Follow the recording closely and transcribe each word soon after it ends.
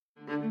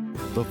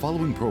The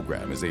following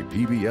program is a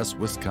PBS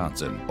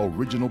Wisconsin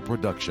original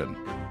production.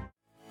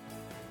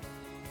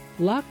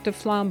 Lac du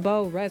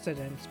Flambeau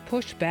residents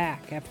push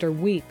back after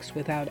weeks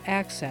without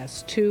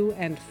access to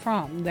and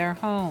from their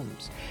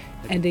homes.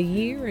 And a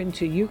year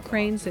into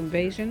Ukraine's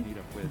invasion,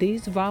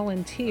 these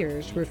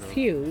volunteers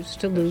refuse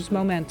to lose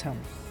momentum.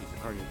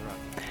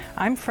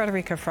 I'm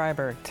Frederica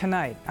Freiberg.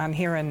 Tonight on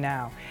Here and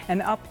Now,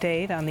 an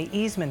update on the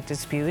easement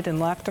dispute in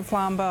Lac du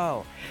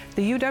Flambeau.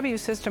 The UW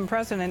system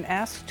president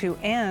asks to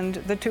end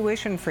the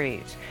tuition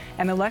freeze.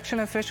 An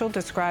election official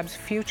describes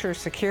future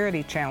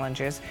security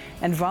challenges,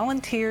 and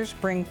volunteers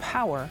bring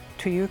power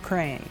to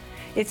Ukraine.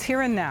 It's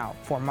Here and Now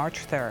for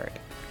March 3rd.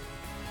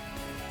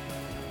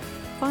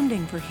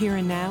 Funding for Here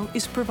and Now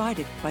is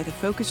provided by the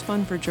Focus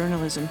Fund for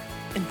Journalism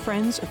and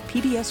Friends of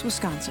PBS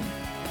Wisconsin.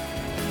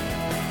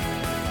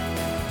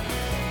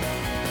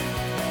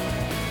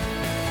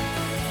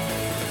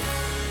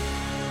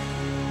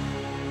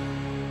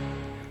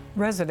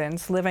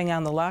 Residents living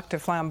on the Lac du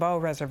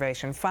Flambeau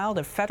reservation filed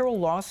a federal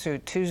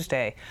lawsuit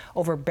Tuesday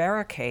over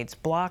barricades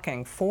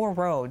blocking 4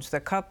 roads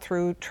that cut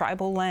through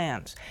tribal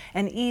lands.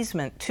 An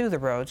easement to the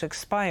roads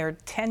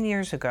expired 10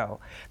 years ago.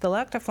 The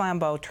Lac du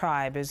Flambeau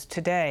tribe is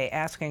today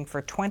asking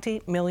for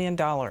 $20 million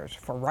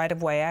for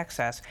right-of-way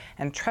access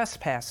and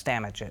trespass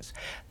damages.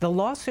 The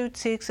lawsuit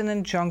seeks an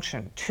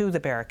injunction to the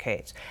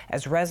barricades,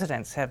 as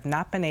residents have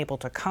not been able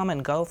to come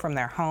and go from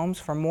their homes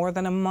for more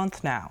than a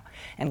month now,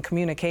 and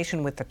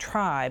communication with the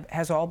tribe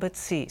has all but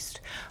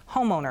ceased.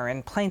 Homeowner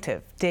and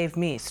plaintiff Dave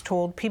Meese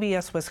told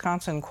PBS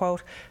Wisconsin,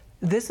 quote,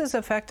 "This is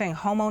affecting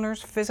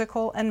homeowners'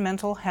 physical and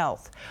mental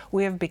health.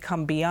 We have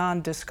become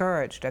beyond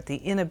discouraged at the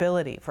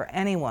inability for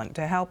anyone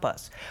to help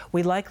us.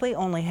 We likely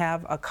only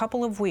have a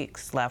couple of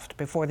weeks left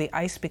before the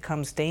ice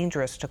becomes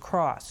dangerous to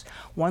cross.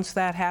 Once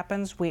that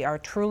happens, we are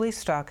truly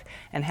stuck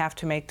and have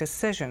to make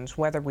decisions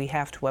whether we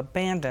have to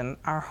abandon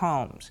our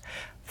homes."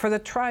 For the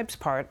tribe's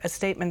part, a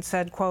statement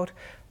said, quote,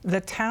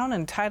 "The town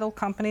and title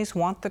companies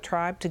want the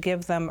tribe to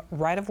give them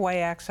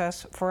right-of-way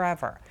access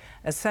forever.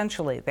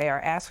 Essentially, they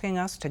are asking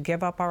us to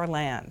give up our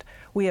land.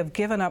 We have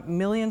given up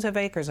millions of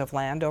acres of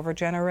land over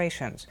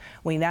generations.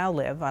 We now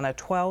live on a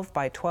 12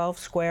 by 12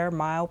 square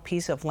mile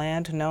piece of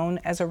land known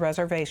as a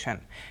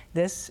reservation.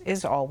 This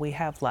is all we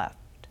have left."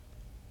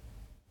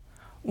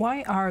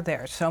 Why are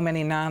there so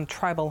many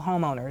non-tribal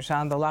homeowners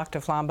on the Lac du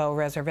Flambeau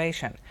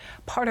reservation?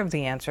 Part of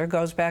the answer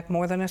goes back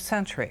more than a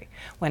century,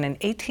 when in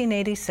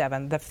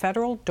 1887 the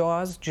federal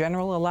Dawes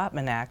General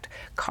Allotment Act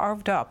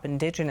carved up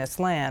indigenous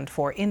land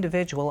for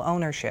individual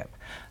ownership.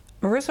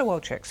 Marissa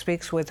Wojcik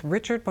speaks with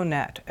Richard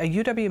Bonnet, a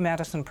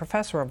UW-Madison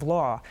professor of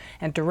law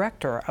and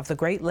director of the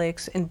Great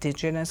Lakes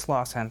Indigenous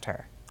Law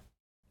Center.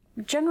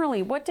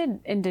 Generally, what did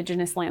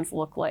indigenous lands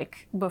look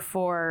like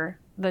before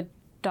the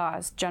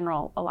Dawes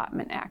General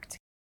Allotment Act?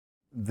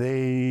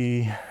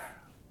 They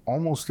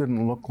almost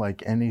didn't look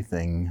like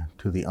anything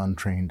to the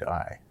untrained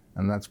eye.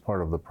 And that's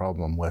part of the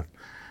problem with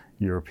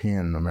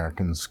Europeans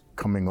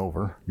coming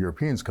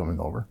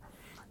over,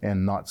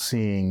 and not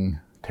seeing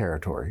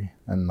territory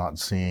and not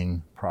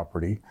seeing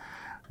property.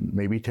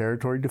 Maybe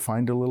territory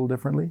defined a little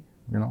differently,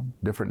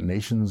 different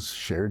nations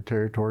shared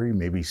territory,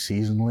 maybe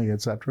seasonally,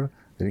 etc.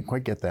 They didn't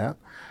quite get that.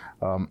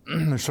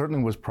 There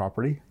certainly was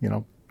property,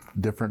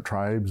 different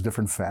tribes,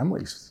 different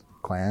families,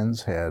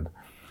 clans had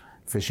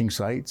fishing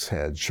sites,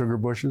 had sugar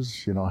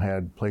bushes,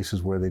 had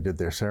places where they did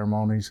their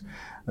ceremonies.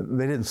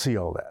 They didn't see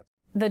all that.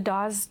 The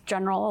Dawes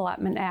General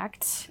Allotment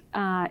Act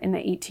in the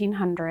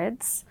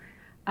 1800s,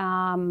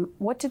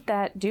 what did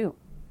that do?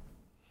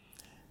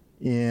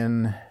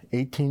 In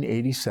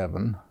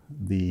 1887,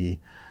 the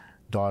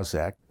Dawes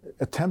Act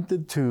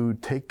attempted to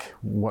take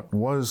what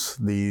was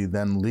the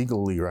then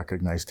legally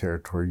recognized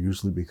territory,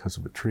 usually because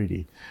of a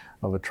treaty,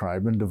 of a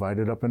tribe and divide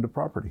it up into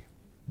property,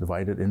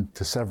 divide it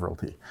into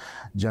severalty,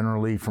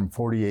 generally from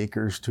 40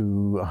 acres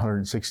to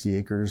 160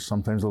 acres,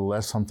 sometimes a little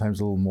less,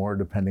 sometimes a little more,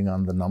 depending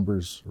on the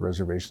numbers,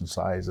 reservation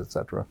size,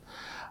 etc.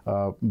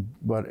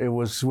 But it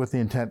was with the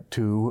intent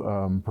to,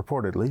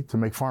 purportedly, to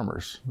make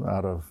farmers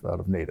out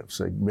of natives,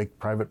 make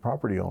private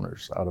property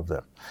owners out of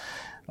them.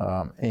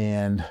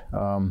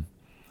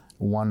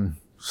 One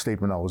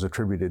statement always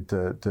attributed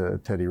to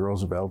Teddy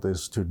Roosevelt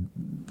is to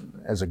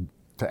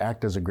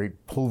act as a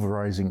great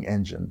pulverizing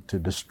engine to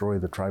destroy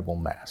the tribal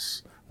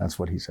mass. That's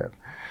what he said.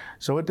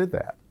 So it did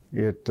that.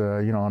 It,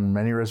 on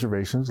many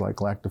reservations like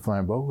Lac du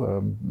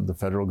Flambeau, the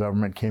federal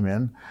government came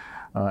in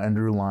and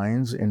drew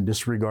lines in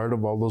disregard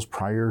of all those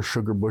prior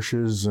sugar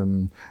bushes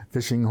and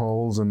fishing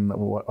holes and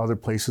other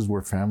places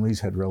where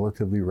families had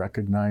relatively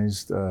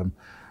recognized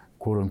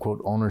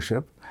quote-unquote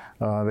ownership.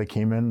 They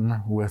came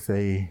in with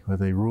a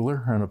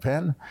ruler and a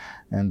pen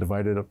and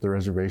divided up the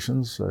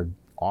reservations,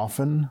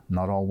 often,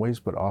 not always,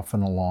 but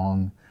often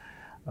along,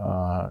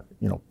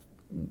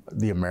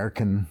 the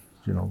American,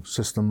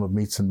 system of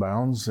metes and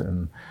bounds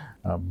and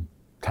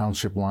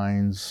township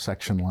lines,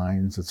 section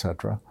lines,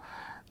 etc.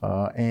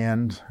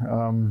 And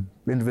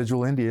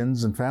individual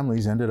Indians and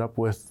families ended up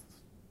with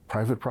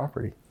private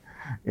property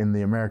in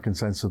the American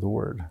sense of the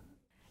word.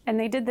 And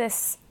they did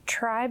this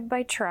tribe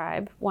by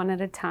tribe, one at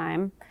a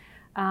time.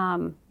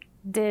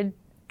 Did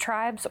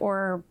tribes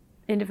or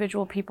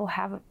individual people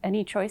have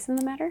any choice in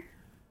the matter?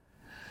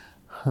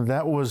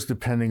 That was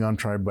depending on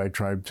tribe by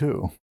tribe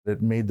too.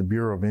 It made the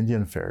Bureau of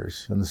Indian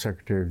Affairs and the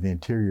Secretary of the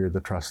Interior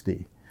the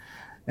trustee.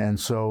 And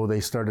so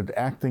they started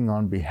acting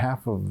on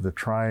behalf of the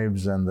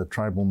tribes and the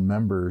tribal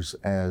members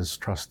as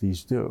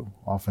trustees do,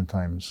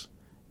 oftentimes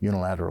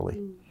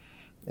unilaterally.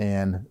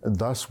 And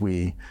thus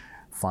we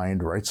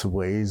find rights of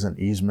ways and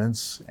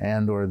easements,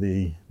 and or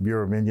the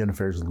Bureau of Indian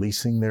Affairs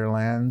leasing their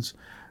lands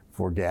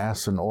for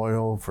gas and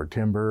oil, for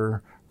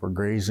timber, for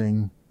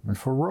grazing, and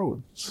for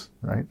roads,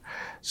 right?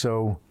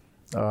 So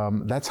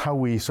that's how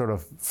we sort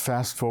of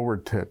fast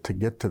forward to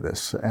get to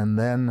this. And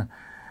then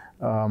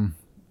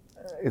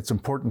it's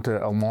important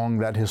to, along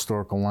that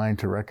historical line,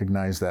 to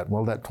recognize that,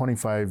 well, that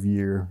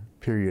 25-year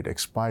period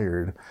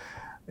expired,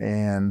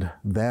 and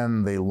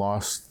then they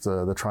lost,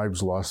 the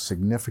tribes lost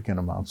significant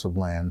amounts of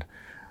land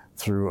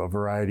through a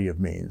variety of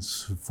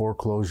means.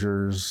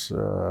 Foreclosures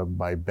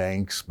by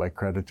banks, by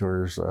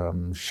creditors,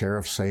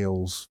 sheriff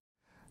sales.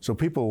 So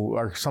people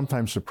are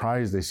sometimes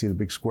surprised. They see the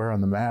big square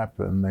on the map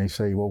and they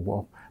say,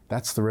 well,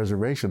 that's the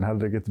reservation. How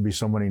did there get to be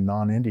so many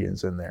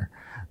non-Indians in there?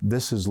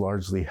 This is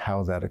largely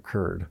how that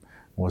occurred,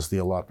 was the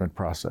allotment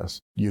process.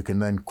 You can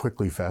then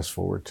quickly fast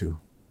forward to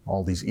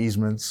all these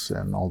easements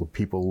and all the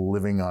people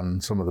living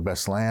on some of the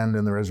best land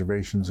in the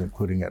reservations,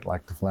 including at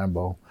Lac du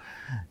Flambeau.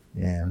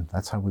 And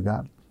that's how we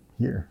got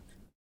here.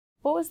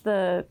 What was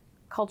the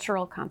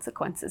cultural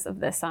consequences of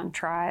this on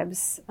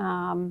tribes,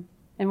 and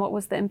what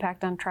was the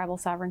impact on tribal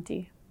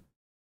sovereignty?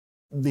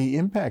 The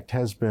impact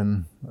has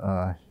been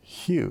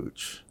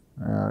huge.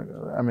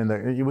 I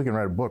mean, we can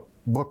write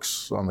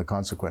books on the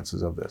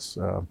consequences of this.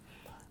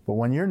 But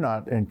when you're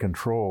not in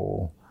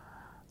control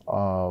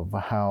of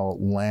how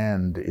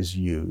land is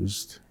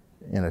used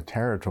in a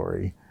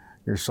territory,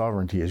 your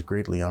sovereignty is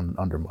greatly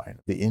undermined.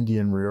 The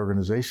Indian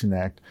Reorganization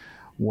Act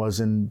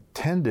was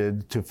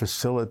intended to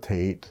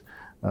facilitate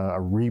a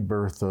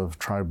rebirth of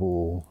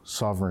tribal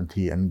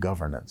sovereignty and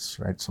governance,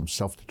 right? Some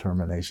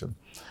self-determination.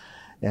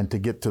 And to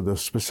get to the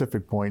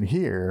specific point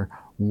here,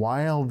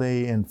 while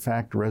they in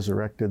fact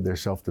resurrected their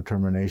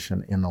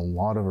self-determination in a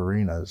lot of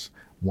arenas,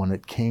 when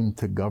it came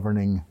to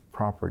governing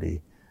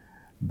property,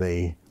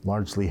 they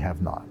largely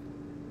have not.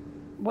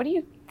 What do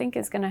you think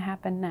is going to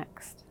happen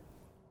next?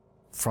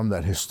 From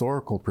that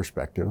historical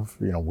perspective,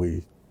 you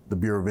know, the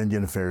Bureau of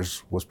Indian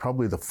Affairs was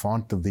probably the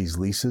font of these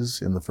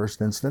leases in the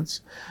first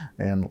instance,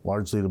 and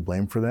largely to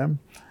blame for them.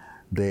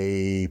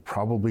 They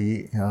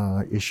probably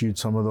issued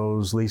some of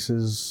those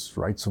leases,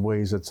 rights of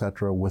ways,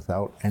 etc.,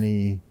 without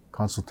any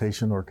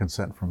consultation or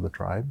consent from the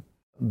tribe.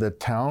 The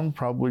town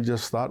probably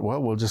just thought,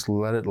 well, we'll just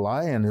let it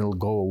lie and it'll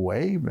go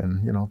away.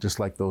 And, you know, just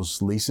like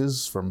those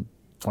leases from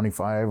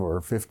 25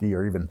 or 50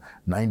 or even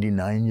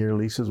 99-year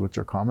leases, which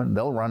are common,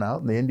 they'll run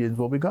out and the Indians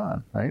will be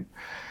gone, right?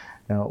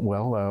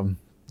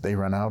 They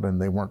run out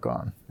and they weren't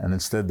gone. And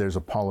instead, there's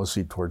a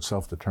policy towards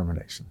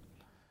self-determination.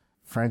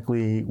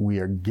 Frankly, we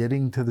are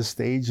getting to the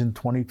stage in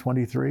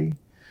 2023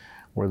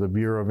 where the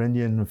Bureau of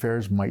Indian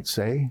Affairs might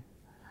say,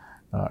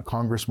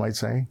 Congress might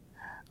say,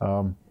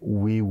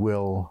 we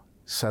will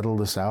settle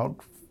this out,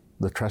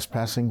 the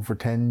trespassing for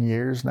 10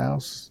 years now.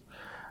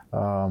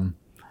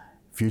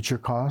 Future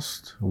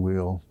cost,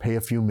 we'll pay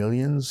a few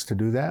millions to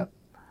do that,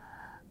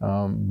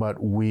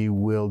 but we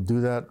will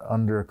do that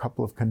under a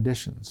couple of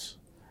conditions.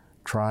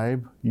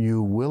 Tribe,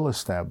 you will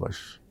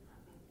establish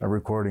a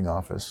recording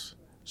office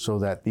so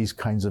that these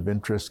kinds of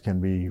interests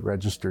can be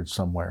registered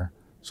somewhere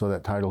so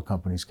that title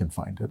companies can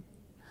find it.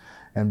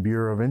 And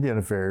Bureau of Indian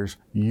Affairs,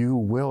 you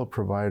will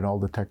provide all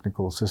the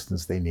technical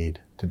assistance they need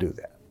to do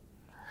that.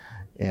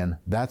 And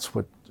that's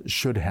what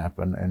should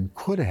happen and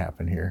could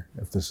happen here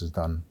if this is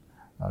done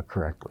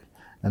correctly.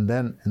 And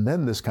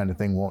then this kind of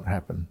thing won't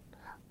happen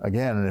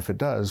again. And if it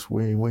does,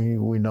 we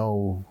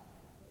know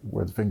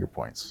where the finger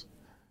points.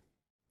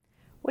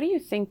 What do you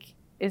think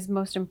is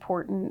most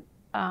important,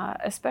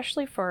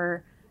 especially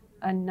for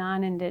a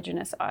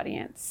non-Indigenous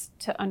audience,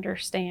 to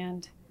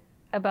understand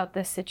about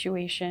this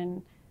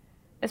situation,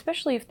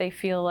 especially if they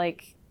feel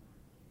like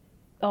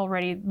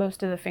already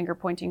most of the finger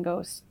pointing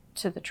goes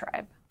to the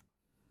tribe?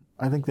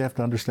 I think they have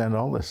to understand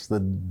all this, the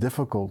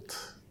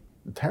difficult,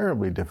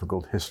 terribly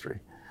difficult history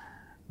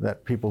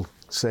that people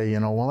say, you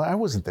know, well, I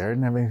wasn't there, I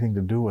didn't have anything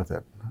to do with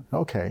it.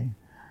 Okay,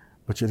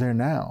 but you're there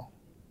now.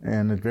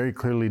 And it very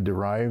clearly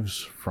derives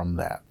from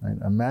that. Right?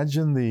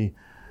 Imagine the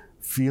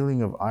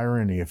feeling of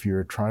irony if you're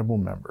a tribal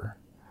member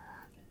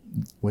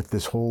with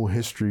this whole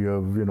history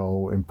of, you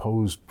know,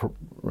 imposed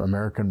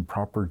American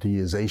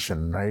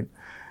propertyization, right?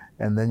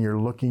 And then you're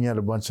looking at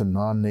a bunch of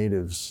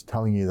non-natives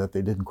telling you that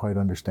they didn't quite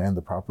understand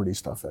the property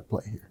stuff at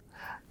play here,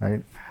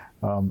 right?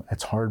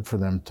 It's hard for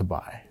them to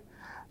buy.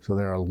 So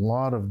there are a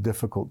lot of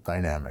difficult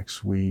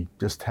dynamics. We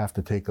just have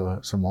to take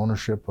some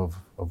ownership of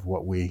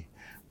what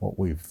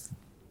we've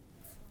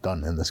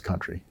done in this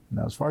country.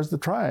 Now, as far as the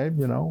tribe,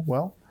 you know,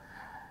 well,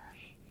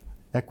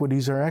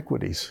 equities are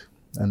equities.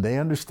 And they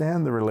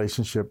understand the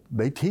relationship.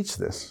 They teach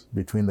this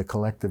between the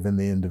collective and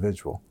the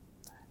individual.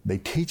 They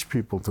teach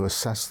people to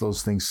assess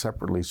those things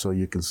separately so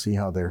you can see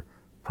how they're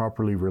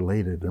properly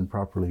related and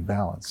properly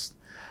balanced.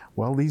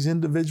 Well, these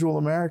individual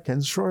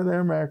Americans, sure, they're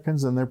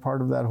Americans and they're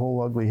part of that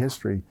whole ugly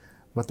history,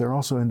 but they're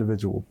also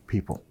individual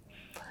people.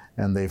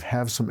 And they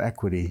have some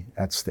equity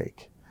at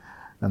stake.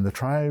 And the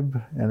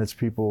tribe and its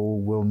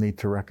people will need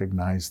to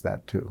recognize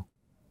that too.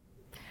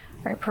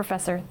 All right,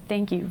 Professor,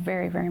 thank you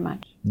very, very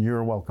much.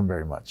 You're welcome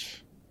very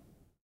much.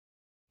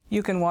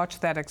 You can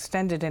watch that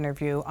extended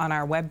interview on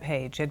our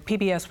webpage at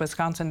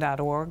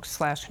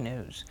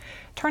pbswisconsin.org/news.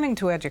 Turning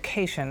to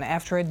education,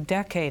 after a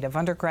decade of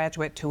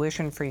undergraduate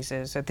tuition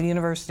freezes at the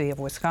University of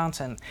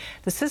Wisconsin,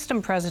 the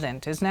system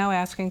president is now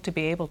asking to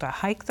be able to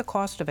hike the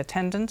cost of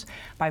attendance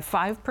by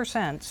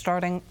 5%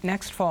 starting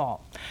next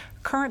fall.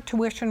 Current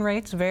tuition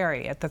rates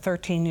vary at the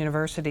 13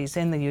 universities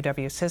in the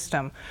UW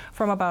system,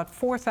 from about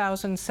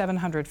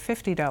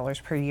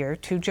 $4,750 per year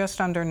to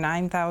just under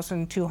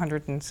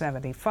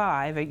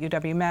 $9,275 at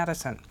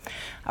UW-Madison.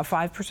 A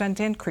 5%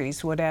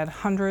 increase would add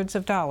hundreds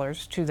of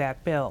dollars to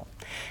that bill.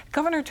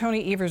 Governor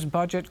Tony Evers'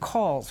 budget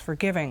calls for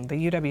giving the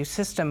UW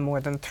system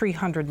more than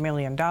 $300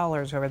 million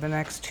over the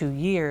next 2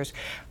 years,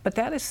 but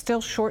that is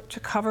still short to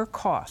cover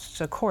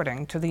costs,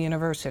 according to the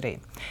university.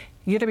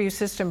 UW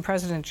System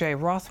President Jay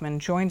Rothman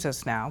joins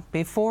us now.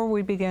 Before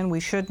we begin, we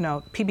should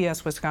note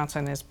PBS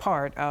Wisconsin is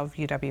part of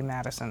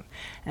UW-Madison.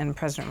 And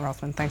President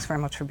Rothman, thanks very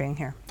much for being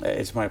here.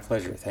 It's my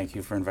pleasure. Thank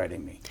you for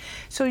inviting me.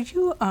 So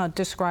you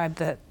described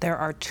that there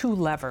are two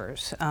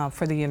levers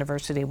for the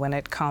university when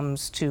it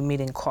comes to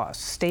meeting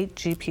costs: state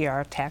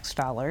GPR tax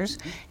dollars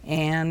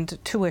and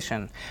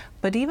tuition.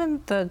 But even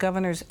the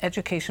governor's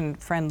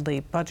education-friendly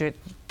budget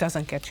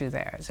doesn't get you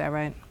there. Is that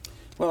right?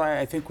 Well,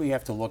 I think we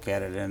have to look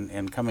at it,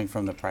 and coming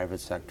from the private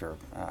sector,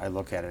 I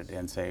look at it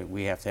and say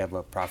we have to have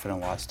a profit and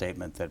loss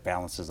statement that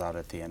balances out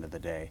at the end of the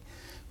day.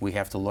 We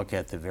have to look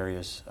at the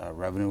various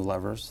revenue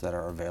levers that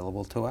are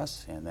available to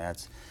us, and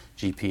that's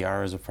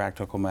GPR as a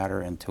practical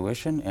matter and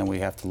tuition, and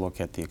we have to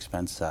look at the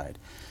expense side.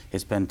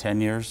 It's been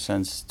 10 years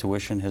since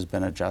tuition has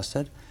been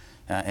adjusted,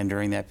 and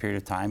during that period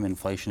of time,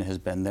 inflation has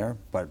been there,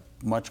 but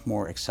much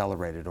more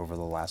accelerated over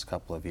the last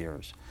couple of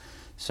years.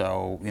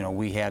 So,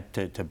 we had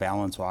to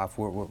balance off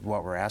what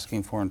we're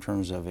asking for in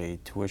terms of a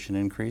tuition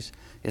increase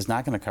is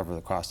not going to cover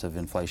the cost of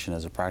inflation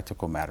as a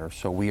practical matter.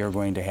 So we are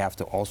going to have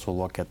to also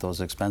look at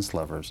those expense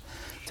levers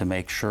to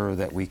make sure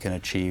that we can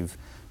achieve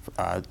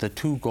the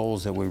two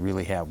goals that we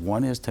really have.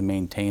 One is to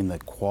maintain the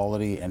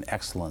quality and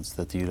excellence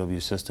that the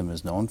UW system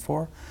is known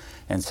for,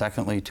 and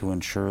secondly, to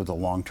ensure the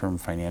long-term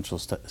financial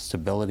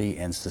stability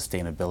and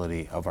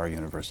sustainability of our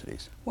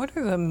universities. What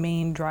are the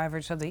main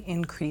drivers of the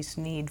increased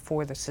need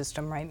for the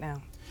system right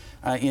now?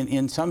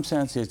 In some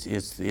sense, it's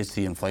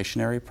the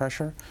inflationary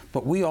pressure,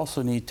 but we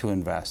also need to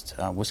invest.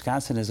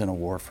 Wisconsin is in a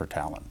war for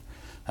talent.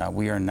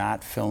 We are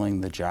not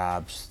filling the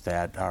jobs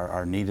that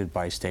are needed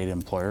by state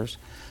employers.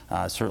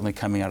 Certainly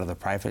coming out of the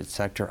private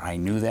sector, I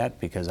knew that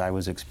because I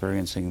was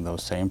experiencing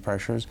those same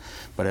pressures.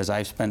 But as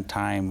I've spent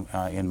time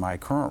in my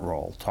current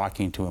role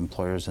talking to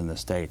employers in the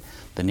state,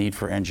 the need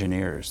for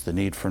engineers, the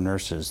need for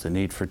nurses, the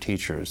need for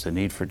teachers, the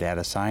need for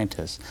data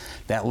scientists,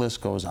 that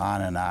list goes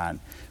on and on.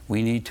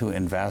 We need to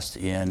invest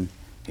in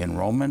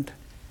enrollment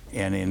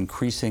and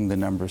increasing the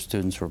number of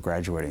students who are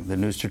graduating. The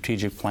new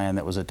strategic plan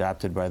that was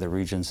adopted by the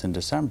regents in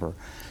December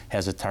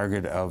has a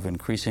target of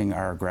increasing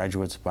our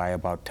graduates by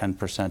about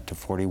 10% to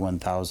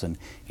 41,000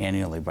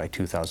 annually by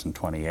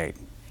 2028.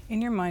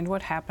 In your mind,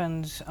 what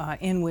happens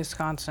in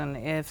Wisconsin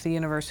if the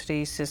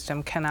university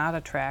system cannot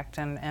attract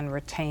and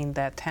retain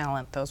that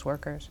talent, those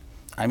workers?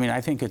 I mean,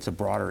 I think it's a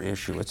broader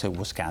issue. It's a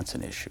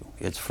Wisconsin issue.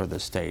 It's for the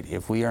state.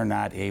 If we are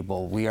not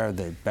able, we are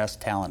the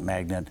best talent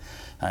magnet,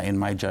 in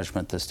my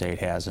judgment, the state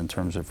has in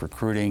terms of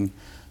recruiting,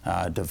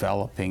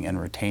 developing, and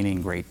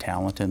retaining great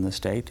talent in the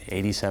state.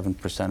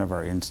 87% of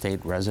our in-state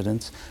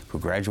residents who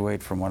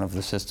graduate from one of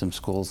the system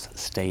schools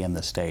stay in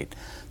the state.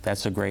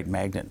 That's a great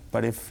magnet.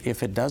 But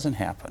if it doesn't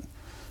happen,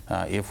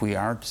 if we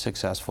aren't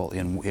successful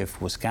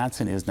if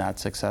Wisconsin is not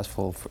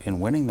successful in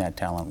winning that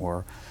talent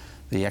war,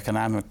 the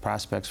economic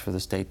prospects for the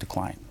state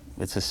decline.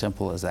 It's as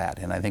simple as that.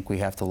 And I think we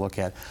have to look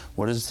at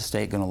what is the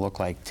state going to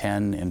look like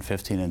 10 and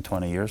 15 and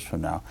 20 years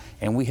from now.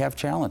 And we have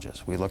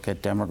challenges. We look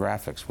at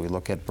demographics, we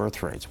look at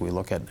birth rates, we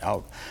look at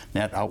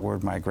net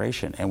outward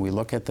migration, and we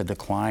look at the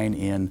decline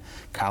in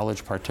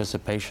college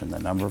participation, the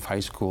number of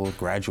high school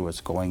graduates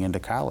going into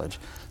college.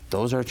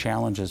 Those are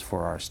challenges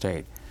for our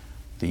state.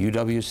 The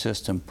UW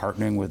system,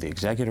 partnering with the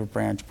executive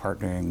branch,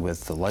 partnering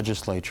with the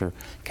legislature,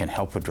 can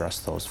help address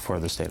those for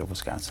the state of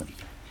Wisconsin.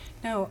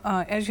 Now,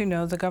 as you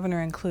know, the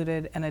governor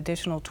included an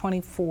additional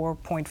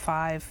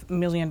 $24.5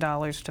 million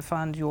to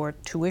fund your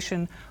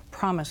tuition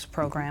promise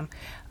program.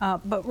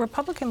 But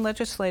Republican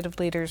legislative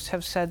leaders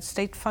have said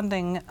state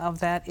funding of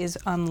that is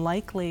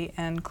unlikely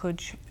and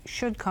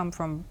should come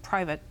from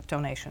private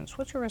donations.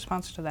 What's your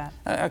response to that?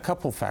 A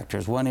couple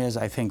factors. One is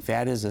I think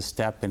that is a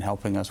step in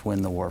helping us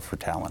win the war for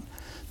talent.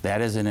 That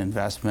is an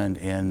investment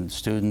in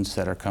students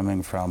that are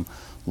coming from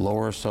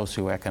lower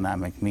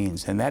socioeconomic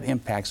means, and that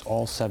impacts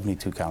all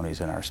 72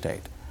 counties in our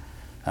state.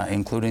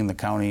 including the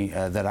county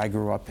that I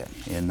grew up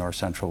in north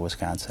central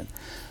Wisconsin.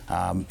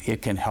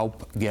 It can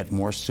help get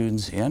more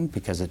students in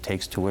because it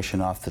takes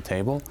tuition off the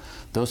table.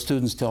 Those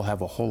students still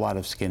have a whole lot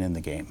of skin in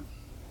the game.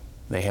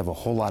 They have a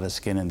whole lot of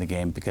skin in the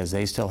game because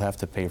they still have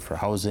to pay for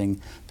housing,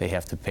 they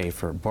have to pay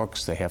for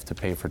books, they have to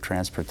pay for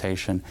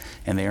transportation,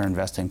 and they are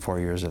investing 4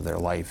 years of their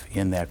life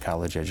in that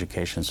college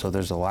education. So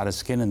there's a lot of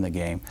skin in the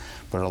game,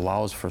 but it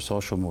allows for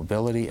social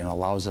mobility and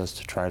allows us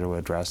to try to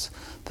address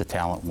the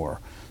talent war.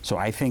 So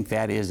I think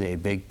that is a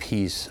big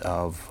piece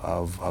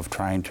of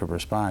trying to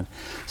respond.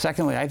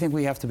 Secondly, I think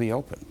we have to be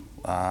open.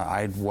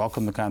 I'd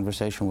welcome the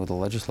conversation with the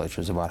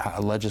legislators about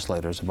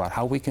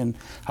how we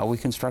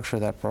can structure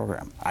that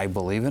program. I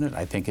believe in it.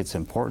 I think it's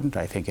important.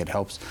 I think it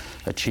helps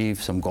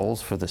achieve some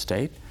goals for the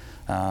state.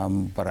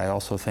 But I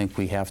also think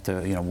we have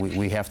to,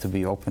 we have to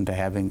be open to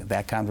having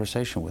that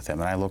conversation with them,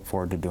 and I look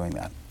forward to doing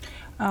that.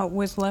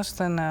 With less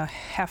than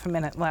half a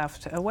minute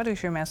left, what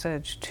is your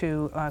message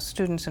to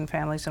students and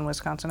families in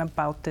Wisconsin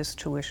about this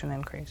tuition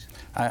increase?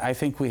 I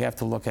think we have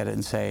to look at it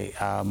and say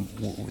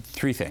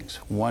three things.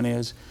 One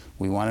is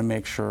we want to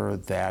make sure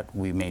that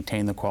we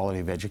maintain the quality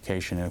of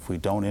education, and if we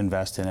don't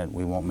invest in it,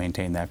 we won't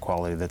maintain that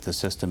quality that the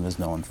system is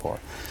known for.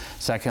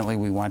 Secondly,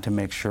 we want to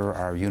make sure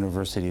our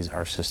universities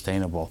are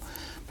sustainable.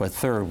 But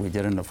third, we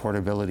did an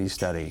affordability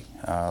study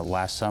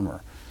last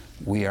summer.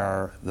 We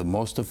are the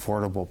most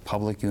affordable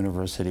public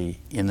university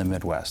in the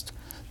Midwest.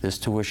 This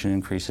tuition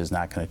increase is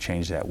not going to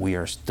change that. We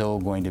are still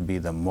going to be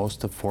the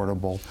most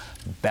affordable,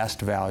 best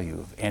value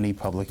of any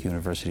public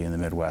university in the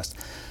Midwest.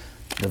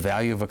 The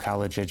value of a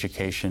college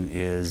education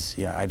is,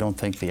 I don't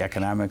think the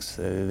economics,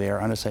 they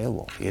are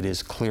unassailable. It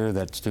is clear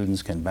that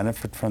students can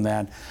benefit from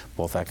that,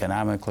 both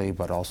economically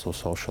but also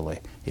socially.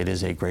 It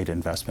is a great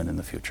investment in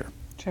the future.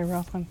 Jay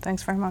Rothman,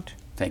 thanks very much.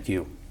 Thank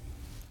you.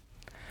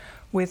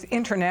 With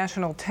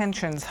international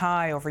tensions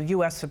high over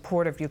U.S.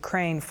 support of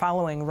Ukraine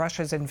following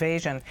Russia's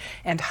invasion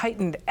and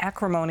heightened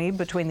acrimony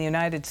between the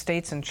United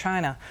States and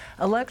China,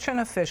 election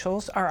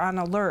officials are on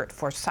alert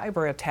for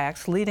cyber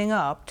attacks leading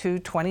up to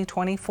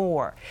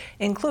 2024,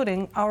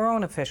 including our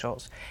own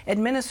officials.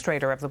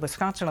 Administrator of the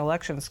Wisconsin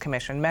Elections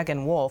Commission,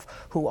 Megan Wolf,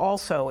 who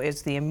also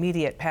is the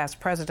immediate past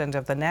president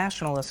of the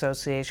National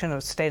Association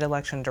of State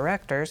Election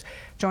Directors,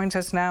 joins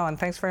us now, and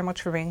thanks very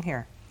much for being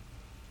here.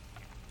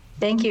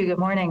 Thank you. Good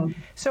morning.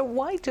 So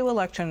why do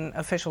election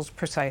officials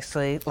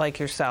precisely, like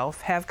yourself,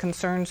 have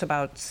concerns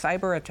about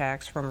cyber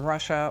attacks from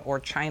Russia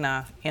or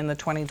China in the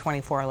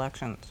 2024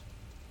 elections?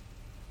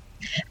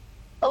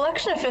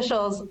 Election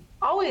officials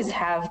always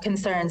have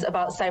concerns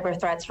about cyber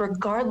threats,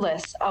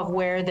 regardless of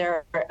where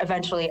they're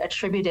eventually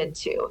attributed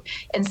to.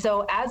 And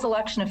so as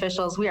election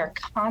officials, we are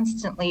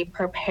constantly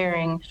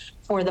preparing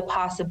for the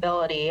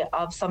possibility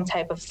of some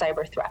type of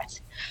cyber threat.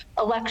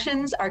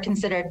 Elections are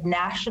considered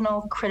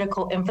national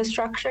critical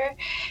infrastructure,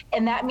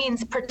 and that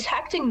means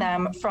protecting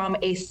them from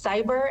a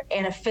cyber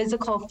and a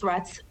physical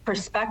threats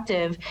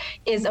perspective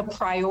is a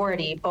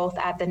priority, both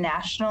at the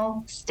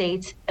national,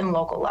 state, and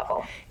local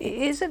level.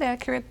 Is it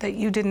accurate that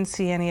you didn't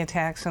see any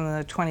attacks in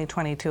the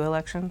 2022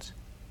 elections?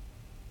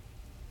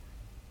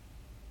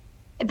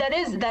 That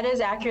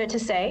is accurate to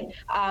say.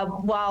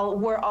 While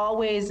we're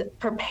always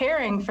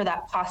preparing for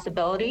that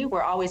possibility,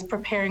 we're always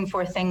preparing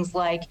for things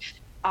like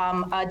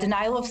a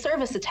denial of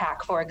service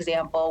attack, for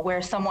example,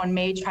 where someone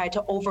may try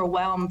to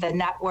overwhelm the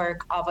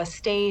network of a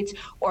state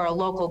or a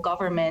local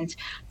government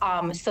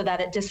so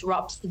that it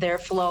disrupts their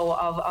flow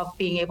of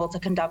being able to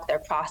conduct their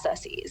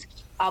processes.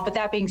 But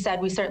that being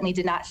said, we certainly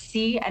did not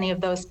see any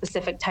of those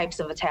specific types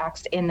of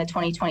attacks in the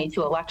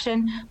 2022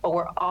 election, but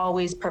we're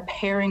always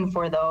preparing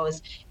for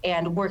those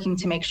and working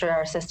to make sure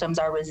our systems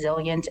are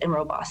resilient and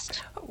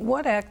robust.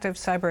 What active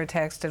cyber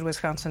attacks did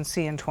Wisconsin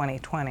see in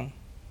 2020?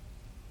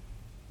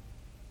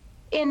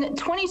 In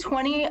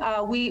 2020,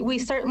 we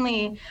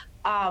certainly,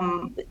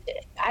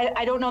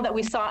 I don't know that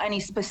we saw any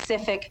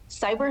specific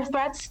cyber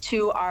threats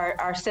to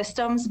our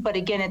systems, but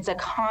again, it's a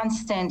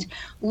constant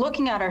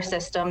looking at our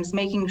systems,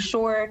 making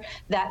sure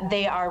that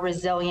they are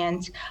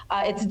resilient.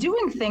 It's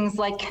doing things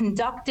like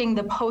conducting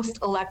the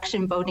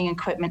post-election voting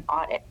equipment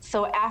audit.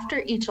 So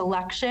after each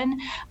election,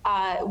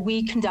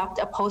 we conduct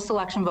a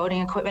post-election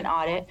voting equipment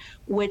audit,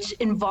 which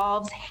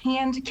involves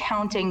hand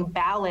counting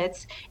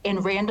ballots in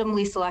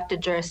randomly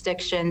selected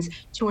jurisdictions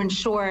to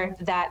ensure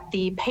that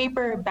the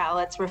paper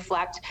ballots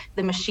reflect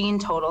the machine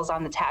totals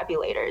on the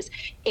tabulators.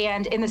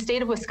 And in the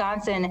state of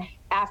Wisconsin,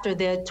 after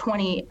the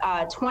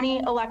 2020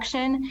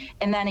 election,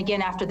 and then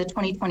again after the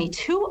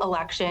 2022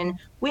 election,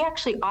 we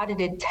actually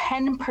audited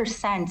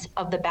 10%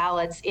 of the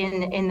ballots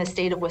in the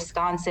state of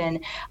Wisconsin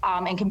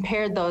and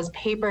compared those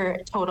paper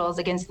totals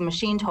against the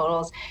machine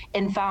totals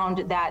and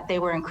found that they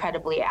were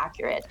incredibly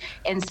accurate.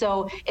 And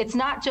so it's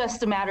not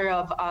just a matter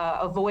of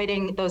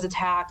avoiding those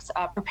attacks,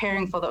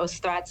 preparing for those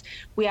threats.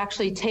 We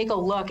actually take a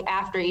look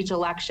after each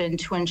election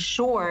to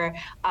ensure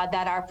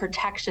that our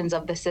protections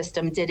of the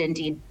system did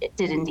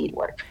indeed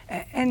work.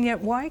 And yet,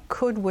 why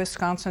could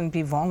Wisconsin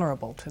be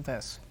vulnerable to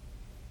this?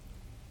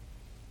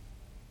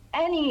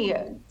 Any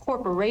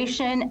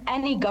corporation,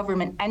 any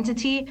government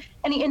entity,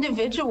 any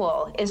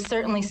individual is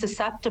certainly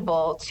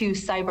susceptible to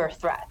cyber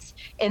threats.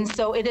 And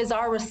so it is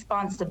our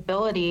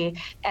responsibility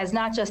as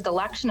not just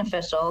election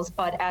officials,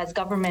 but as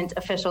government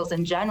officials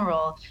in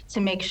general, to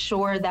make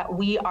sure that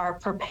we are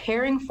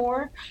preparing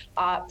for,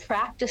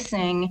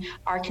 practicing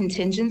our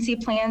contingency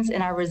plans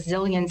and our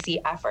resiliency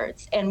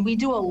efforts. And we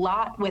do a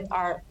lot with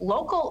our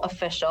local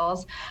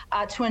officials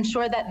to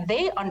ensure that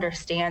they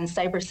understand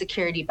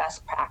cybersecurity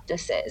best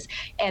practices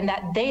and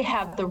that they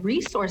have the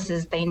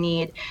resources they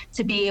need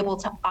to be able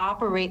to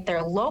operate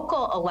their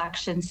local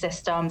election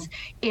systems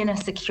in a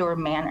secure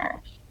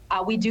manner.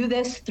 We do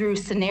this through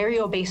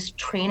scenario-based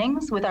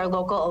trainings with our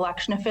local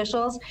election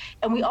officials,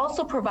 and we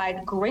also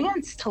provide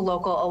grants to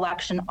local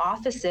election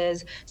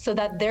offices so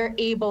that they're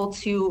able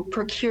to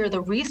procure the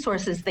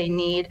resources they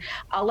need,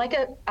 like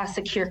a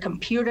secure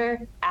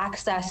computer,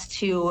 access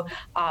to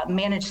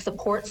managed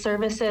support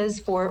services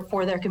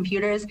for their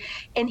computers,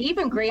 and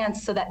even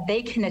grants so that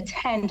they can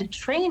attend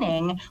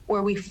training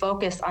where we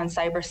focus on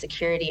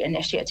cybersecurity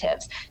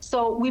initiatives.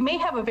 So we may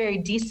have a very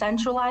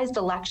decentralized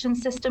election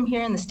system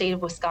here in the state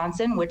of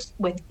Wisconsin, which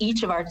with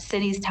each of our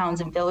cities, towns,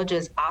 and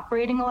villages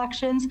operating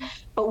elections,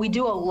 but we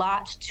do a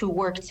lot to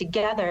work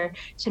together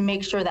to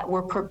make sure that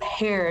we're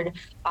prepared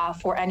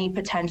for any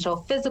potential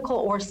physical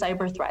or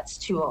cyber threats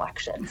to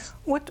elections.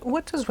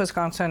 What does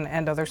Wisconsin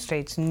and other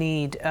states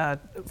need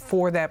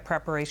for that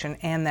preparation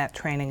and that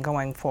training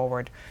going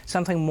forward?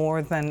 Something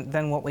more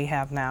than what we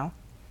have now?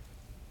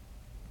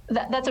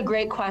 That's a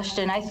great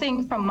question. I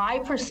think from my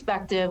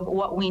perspective,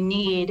 what we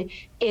need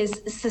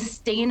is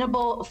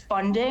sustainable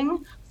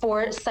funding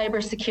for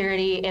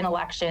cybersecurity in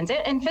elections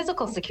and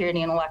physical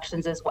security in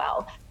elections as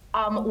well.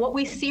 What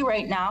we see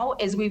right now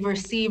is we've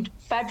received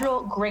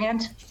federal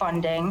grant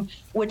funding,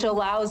 which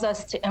allows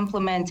us to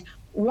implement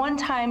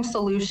one-time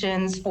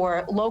solutions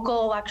for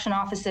local election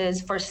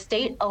offices, for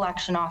state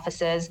election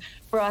offices,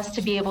 for us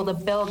to be able to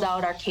build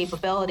out our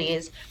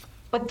capabilities.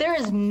 But there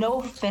is no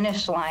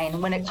finish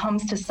line when it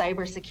comes to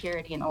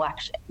cybersecurity in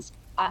elections.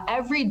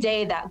 Every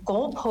day that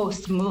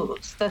goalpost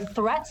moves, the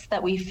threats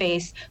that we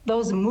face,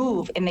 those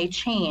move and they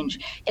change.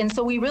 And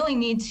so we really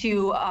need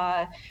to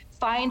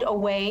find a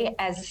way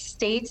as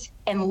state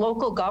and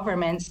local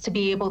governments to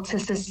be able to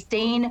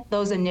sustain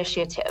those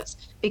initiatives,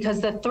 because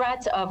the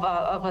threat of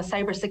a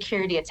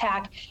cybersecurity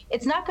attack,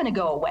 it's not going to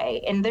go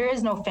away, and there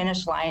is no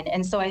finish line.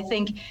 And so I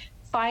think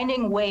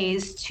finding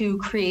ways to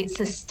create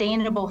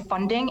sustainable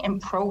funding and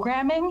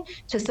programming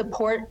to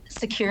support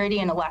security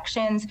in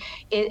elections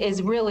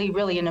is really,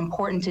 really an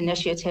important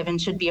initiative and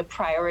should be a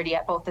priority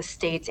at both the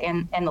state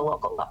and the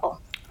local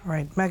level. All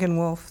right, Megan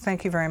Wolf,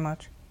 thank you very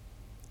much.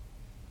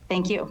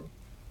 Thank you.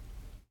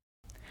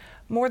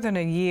 More than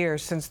a year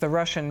since the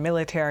Russian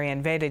military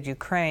invaded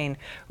Ukraine,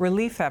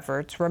 relief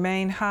efforts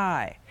remain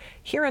high.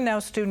 Here and Now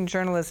student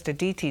journalist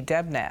Aditi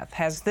Debnath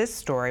has this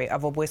story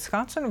of a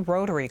Wisconsin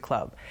Rotary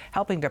Club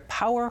helping to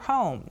power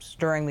homes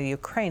during the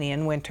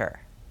Ukrainian winter.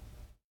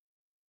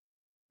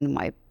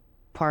 My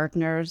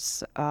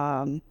partners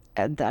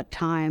at that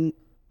time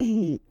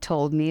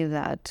told me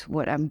that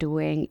what I'm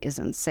doing is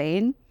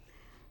insane,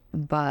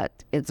 but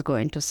it's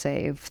going to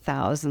save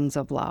thousands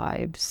of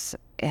lives,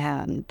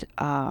 and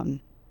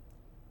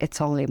it's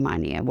only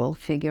money. I will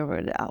figure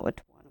it out one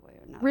way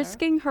or another.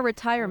 Risking her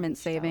retirement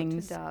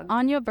savings,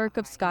 Anya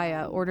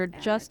Verkhovskaya ordered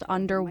just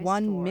under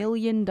 $1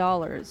 million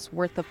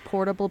worth of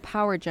portable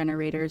power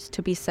generators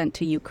to be sent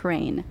to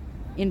Ukraine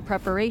in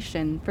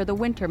preparation for the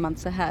winter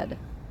months ahead.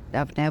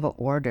 I've never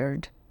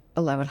ordered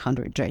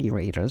 1,100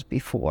 generators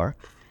before.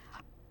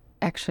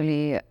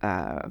 Actually,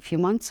 a few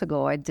months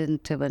ago, I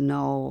didn't even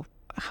know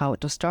how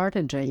to start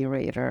a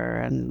generator,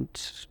 and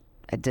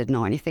I didn't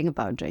know anything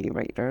about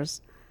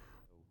generators.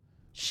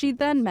 She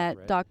then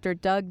met Dr.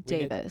 Doug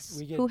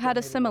Davis, who had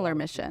a similar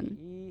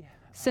mission.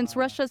 Since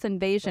Russia's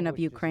invasion of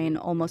Ukraine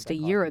almost a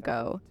year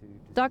ago,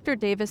 Dr.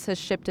 Davis has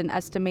shipped an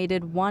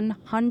estimated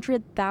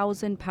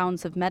 100,000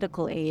 pounds of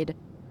medical aid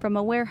from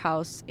a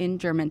warehouse in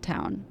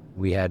Germantown.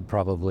 We had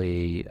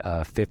probably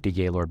 50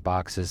 Gaylord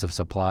boxes of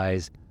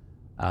supplies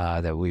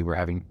that we were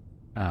having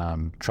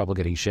trouble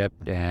getting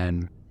shipped,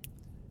 and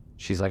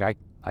she's like,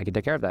 I can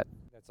take care of that.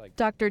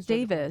 Dr.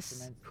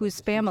 Davis, whose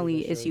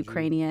family is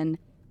Ukrainian,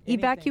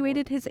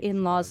 evacuated his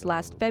in-laws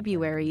last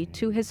February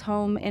to his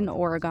home in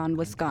Oregon,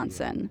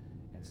 Wisconsin.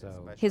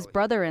 His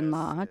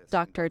brother-in-law,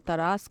 Dr.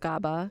 Taras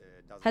Gaba,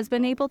 has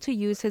been able to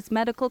use his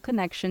medical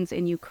connections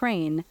in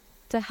Ukraine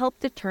to help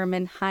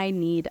determine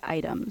high-need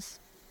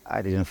items.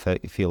 I didn't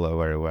feel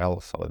very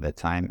well so at that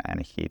time,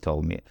 and he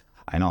told me,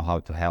 I know how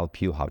to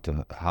help you,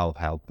 how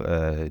help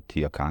to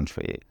your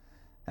country,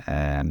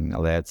 and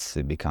let's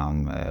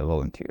become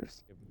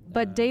volunteers.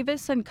 But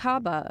Davis and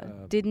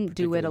Kaba didn't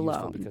do it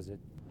alone.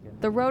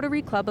 The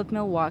Rotary Club of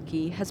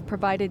Milwaukee has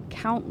provided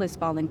countless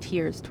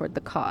volunteers toward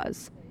the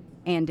cause,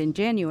 and in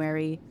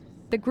January,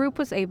 the group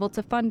was able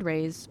to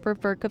fundraise for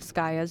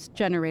Verkhovskaya's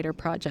generator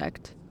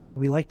project.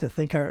 We like to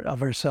think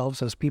of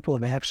ourselves as people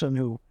of action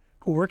who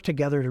work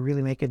together to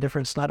really make a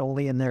difference, not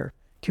only in their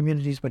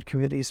communities, but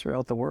communities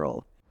throughout the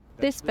world.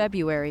 This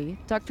February,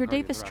 Dr.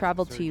 Davis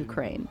traveled to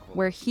Ukraine,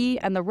 where he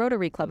and the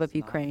Rotary Club of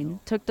Ukraine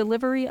took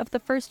delivery of the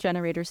first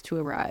generators to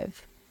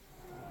arrive.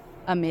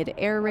 Amid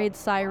air raid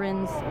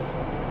sirens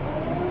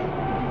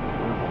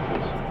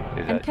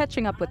and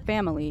catching up with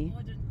family,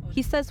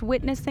 he says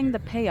witnessing the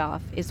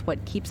payoff is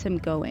what keeps him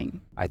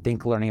going. I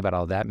think learning about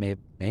all that may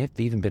have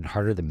even been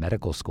harder than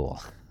medical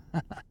school.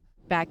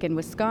 Back in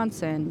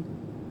Wisconsin,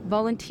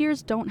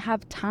 volunteers don't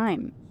have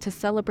time to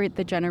celebrate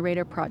the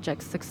generator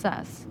project's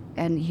success.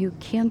 And you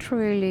can't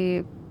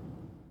really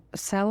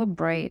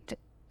celebrate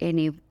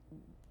any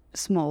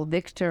small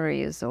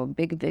victories or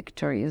big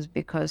victories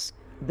because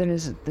there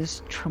is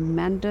this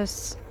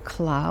tremendous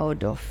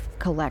cloud of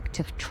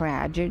collective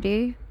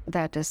tragedy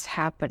that is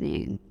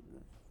happening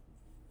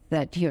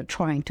that you're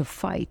trying to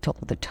fight all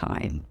the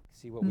time.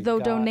 Though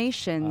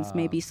donations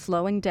may be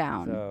slowing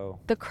down,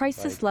 the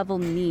crisis-level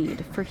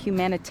need for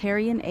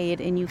humanitarian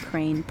aid in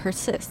Ukraine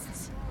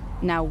persists,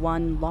 now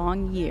one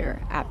long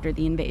year after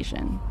the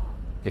invasion.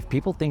 If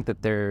people think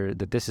that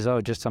this is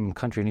just some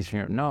country in Eastern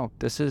Europe, no,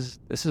 this is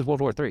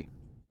World War III.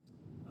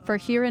 For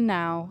Here and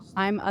Now,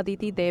 I'm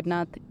Aditi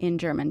Devnath in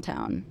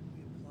Germantown.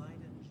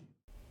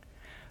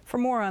 For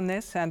more on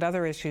this and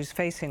other issues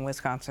facing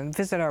Wisconsin,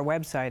 visit our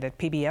website at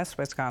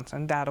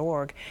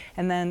pbswisconsin.org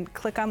and then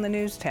click on the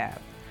News tab.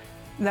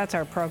 That's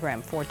our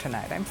program for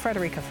tonight. I'm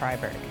Frederica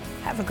Freiberg.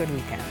 Have a good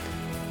weekend.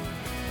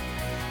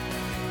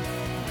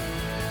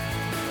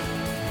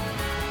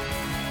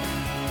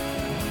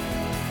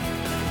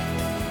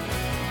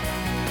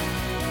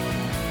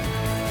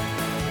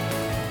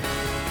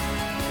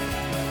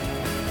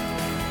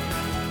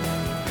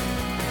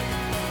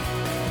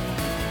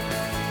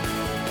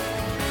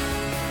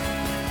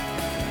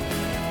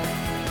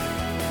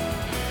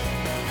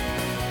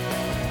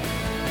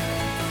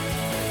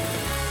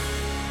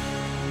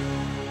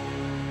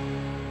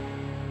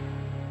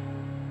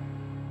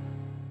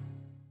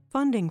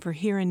 Funding for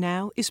Here and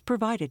Now is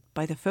provided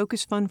by the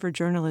Focus Fund for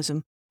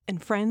Journalism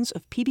and Friends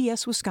of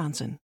PBS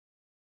Wisconsin.